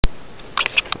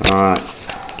Alright.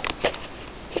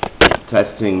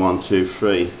 Testing 1, 2,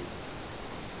 3.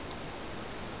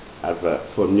 Advert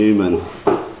for Newman.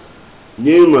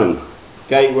 Newman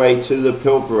Gateway to the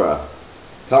Pilbara.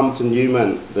 Come to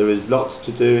Newman. There is lots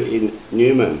to do in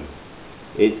Newman.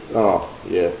 It's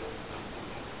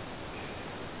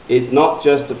not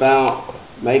just about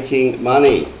making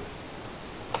money.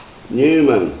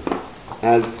 Newman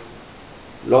has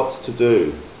lots to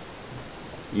do.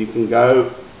 You can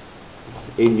go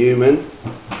in Newman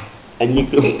and you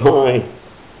can buy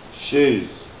shoes,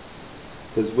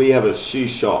 because we have a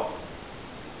shoe shop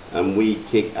and we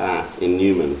kick ass in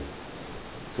Newman.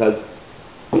 Because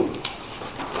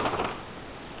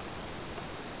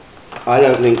I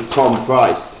don't think Tom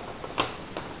Price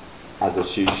has a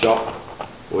shoe shop,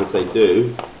 or if they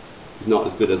do, it's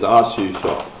not as good as our shoe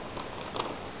shop.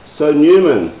 So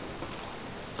Newman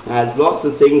has lots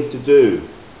of things to do,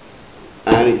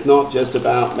 and it's not just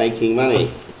about making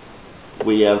money.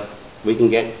 We can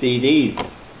get CDs,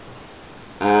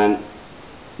 and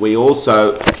we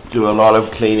also do a lot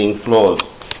of cleaning floors.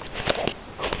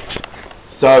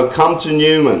 So come to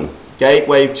Newman,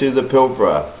 gateway to the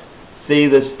Pilbara. See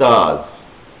the stars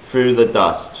through the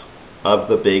dust of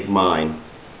the big mine.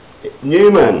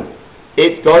 Newman,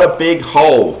 it's got a big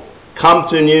hole. Come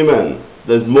to Newman.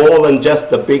 There's more than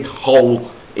just a big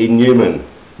hole in Newman.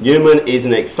 Newman is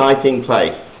an exciting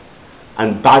place,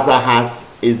 and Bazahas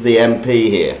is the MP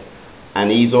here,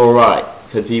 and he's alright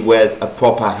because he wears a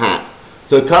proper hat.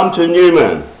 So come to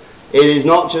Newman. It is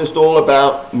not just all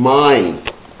about mines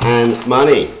and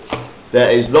money. There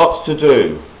is lots to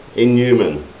do in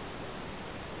Newman.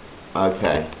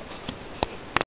 Okay.